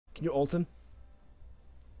Can you ult him?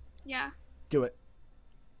 Yeah. Do it.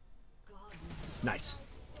 Nice.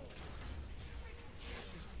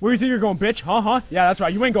 Where do you think you're going, bitch? Huh? Yeah, that's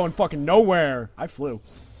right. You ain't going fucking nowhere. I flew.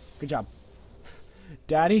 Good job.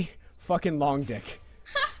 Daddy fucking long dick.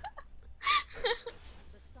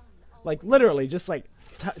 Like, literally, just like,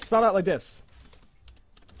 spell out like this.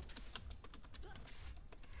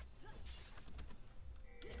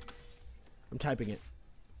 I'm typing it.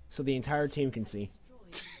 So the entire team can see.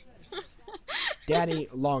 Daddy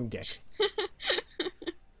long dick.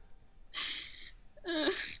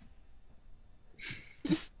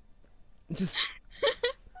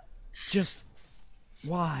 Just,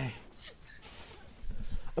 why?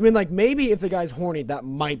 I mean, like, maybe if the guy's horny, that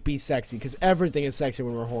might be sexy, because everything is sexy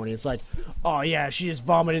when we're horny. It's like, oh yeah, she just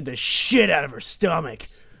vomited the shit out of her stomach.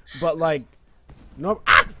 But, like,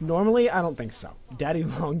 normally, I don't think so. Daddy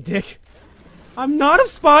long dick. I'm not a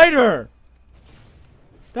spider!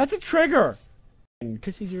 That's a trigger!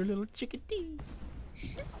 Because he's your little chickadee.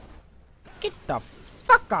 Get the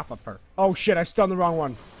fuck off of her. Oh shit, I stunned the wrong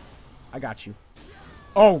one. I got you.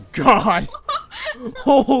 Oh god!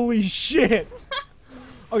 Holy shit!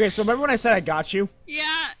 Okay, so remember when I said I got you?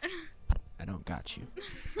 Yeah. I don't got you.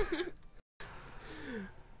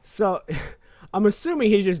 So, I'm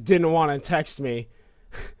assuming he just didn't want to text me.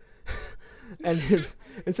 And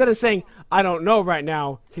instead of saying, I don't know right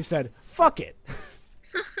now, he said, fuck it.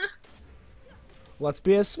 Let's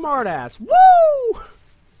be a smartass. Woo!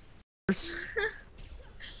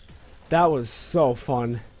 That was so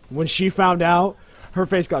fun. When she found out, her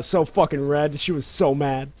face got so fucking red. She was so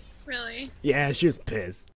mad. Really? Yeah, she was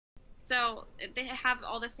pissed. So, they have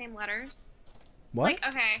all the same letters? What? Like,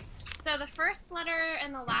 okay, so the first letter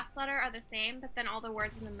and the last letter are the same, but then all the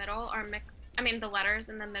words in the middle are mixed. I mean, the letters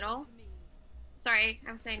in the middle. Sorry,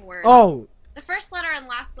 I was saying words. Oh! The first letter and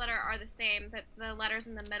last letter are the same, but the letters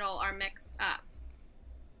in the middle are mixed up.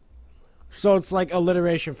 So it's like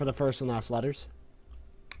alliteration for the first and last letters?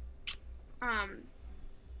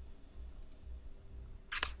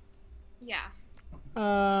 Yeah.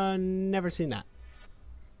 Never seen that.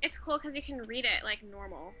 It's cool because you can read it like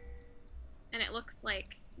normal. And it looks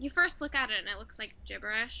like... You first look at it and it looks like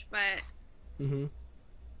gibberish, but... Mm-hmm.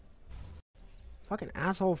 Fucking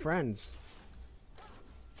asshole friends.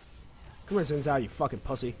 Come here, Zinzao, you fucking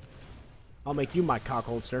pussy. I'll make you my cock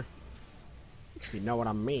holster. If you know what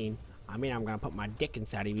I mean. I mean, I'm gonna put my dick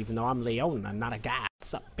inside of you, even though I'm Leona, not a guy.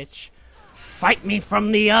 What's up, bitch? Fight me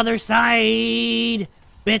from the other side,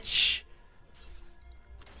 bitch!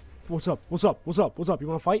 What's up? What's up? What's up? What's up? You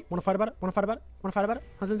wanna fight? Wanna fight about it? Wanna fight about it? Wanna fight about it?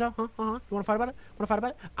 Huh, Zinzao? Huh? You wanna fight about it? Wanna fight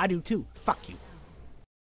about it? I do too. Fuck you.